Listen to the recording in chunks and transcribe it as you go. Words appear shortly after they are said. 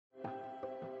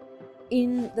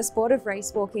In the sport of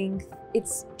race walking,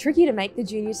 it's tricky to make the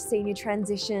junior to senior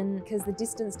transition because the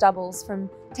distance doubles from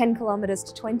 10 kilometres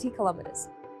to 20 kilometres.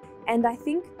 And I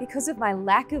think because of my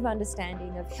lack of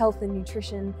understanding of health and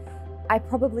nutrition, I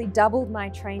probably doubled my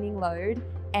training load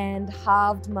and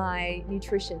halved my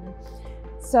nutrition.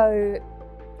 So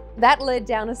that led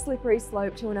down a slippery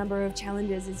slope to a number of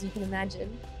challenges, as you can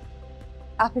imagine.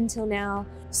 Up until now,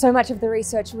 so much of the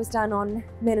research was done on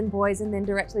men and boys and then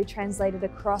directly translated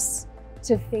across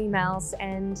to females,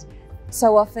 and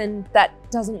so often that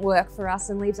doesn't work for us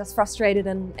and leaves us frustrated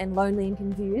and lonely and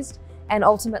confused, and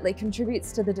ultimately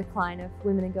contributes to the decline of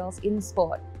women and girls in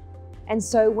sport. And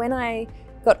so when I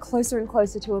got closer and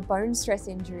closer to a bone stress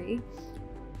injury,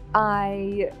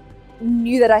 I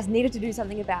knew that I needed to do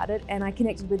something about it, and I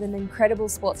connected with an incredible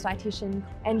sports dietitian,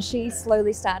 and she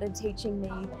slowly started teaching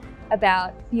me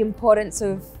about the importance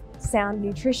of sound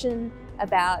nutrition,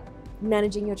 about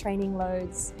managing your training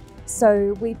loads.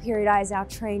 So we periodize our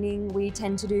training. We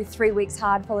tend to do 3 weeks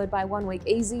hard followed by 1 week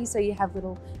easy, so you have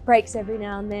little breaks every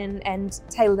now and then, and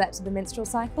tailor that to the menstrual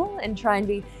cycle and try and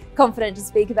be confident to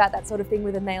speak about that sort of thing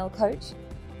with a male coach.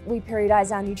 We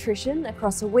periodize our nutrition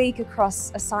across a week,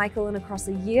 across a cycle and across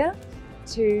a year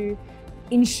to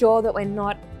ensure that we're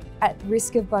not at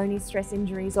risk of bony stress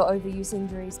injuries or overuse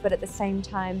injuries, but at the same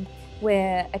time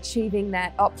we're achieving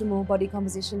that optimal body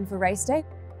composition for race day.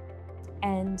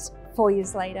 And 4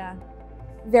 years later,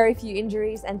 very few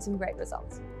injuries and some great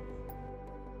results.